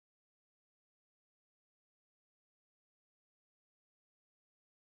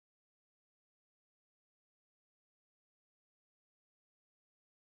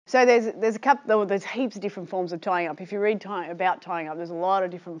So there's heaps of different forms of tying up. If you read about tying up, there's a lot of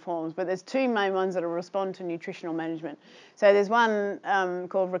different forms, but there's two main ones that respond to nutritional management. So there's one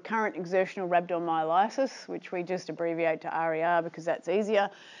called Recurrent Exertional Rhabdomyolysis, which we just abbreviate to RER because that's easier.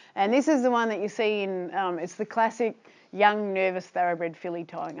 And this is the one that you see in, it's the classic young nervous thoroughbred filly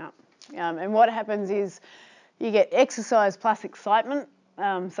tying up. And what happens is you get exercise plus excitement.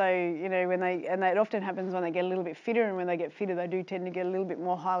 So, you know, and it often happens when they get a little bit fitter, and when they get fitter, they do tend to get a little bit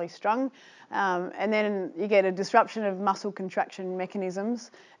more highly strung. And then you get a disruption of muscle contraction mechanisms,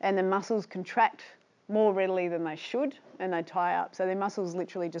 and the muscles contract more readily than they should, and they tie up. So their muscles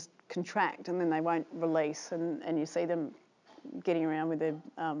literally just contract, and then they won't release, and you see them getting around with their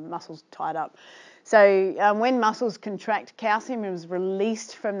muscles tied up. So when muscles contract, calcium is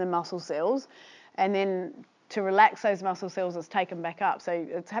released from the muscle cells, and then to relax those muscle cells, it's taken back up. So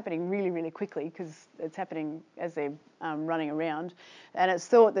it's happening really, really quickly because it's happening as they're running around. And it's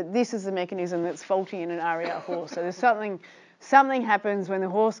thought that this is the mechanism that's faulty in an RER horse. So there's something happens when the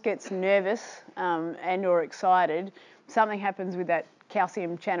horse gets nervous and or excited. Something happens with that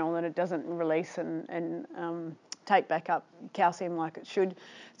calcium channel and it doesn't release and take back up calcium like it should.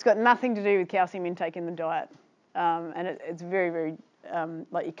 It's got nothing to do with calcium intake in the diet. And it's very, very,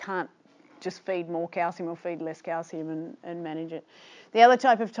 like you can't just feed more calcium or feed less calcium and manage it. The other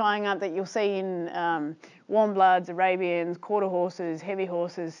type of tying up that you'll see in warm bloods, Arabians, quarter horses, heavy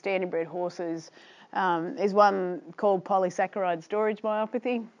horses, standardbred horses is one called Polysaccharide Storage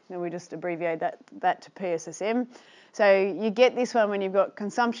Myopathy, and we just abbreviate that to PSSM. So you get this one when you've got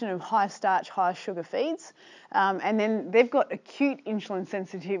consumption of high starch, high sugar feeds, and then they've got acute insulin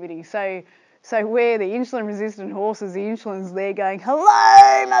sensitivity. So where the insulin-resistant horses, the insulin's there going,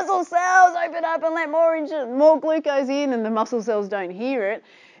 hello, muscle cells, open up and let more glucose in, and the muscle cells don't hear it.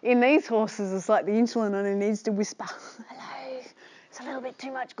 In these horses, it's like the insulin only needs to whisper, hello, it's a little bit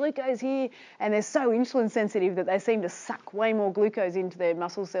too much glucose here, and they're so insulin sensitive that they seem to suck way more glucose into their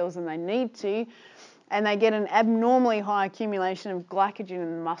muscle cells than they need to, and they get an abnormally high accumulation of glycogen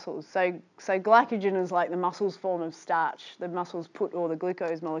in the muscles. So glycogen is like the muscle's form of starch. The muscles put all the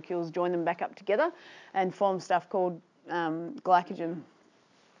glucose molecules, join them back up together and form stuff called glycogen.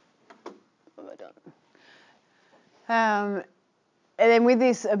 And then with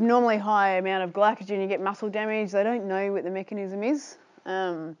this abnormally high amount of glycogen, you get muscle damage. They don't know what the mechanism is.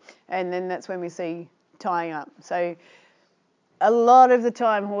 And then that's when we see tying up. So a lot of the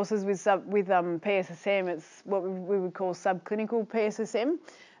time, horses with PSSM, it's what we would call subclinical PSSM,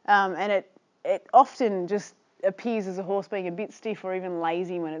 and it often just appears as a horse being a bit stiff or even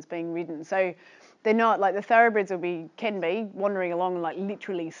lazy when it's being ridden. So they're not like the thoroughbreds can be wandering along and like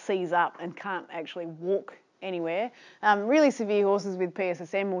literally seize up and can't actually walk anywhere. Really severe horses with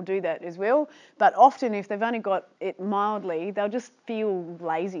PSSM will do that as well, but often if they've only got it mildly, they'll just feel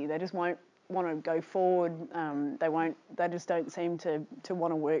lazy. They just won't want to go forward. They just don't seem to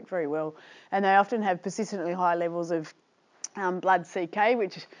want to work very well, and they often have persistently high levels of blood CK,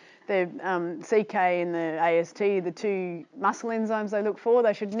 which the CK and the AST, the two muscle enzymes they look for.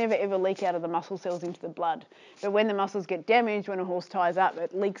 They should never ever leak out of the muscle cells into the blood, but when the muscles get damaged, when a horse ties up,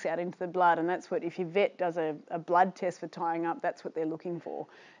 it leaks out into the blood, and that's what, if your vet does a blood test for tying up, that's what they're looking for,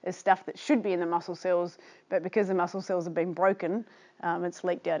 is stuff that should be in the muscle cells, but because the muscle cells have been broken, it's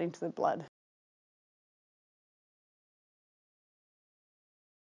leaked out into the blood.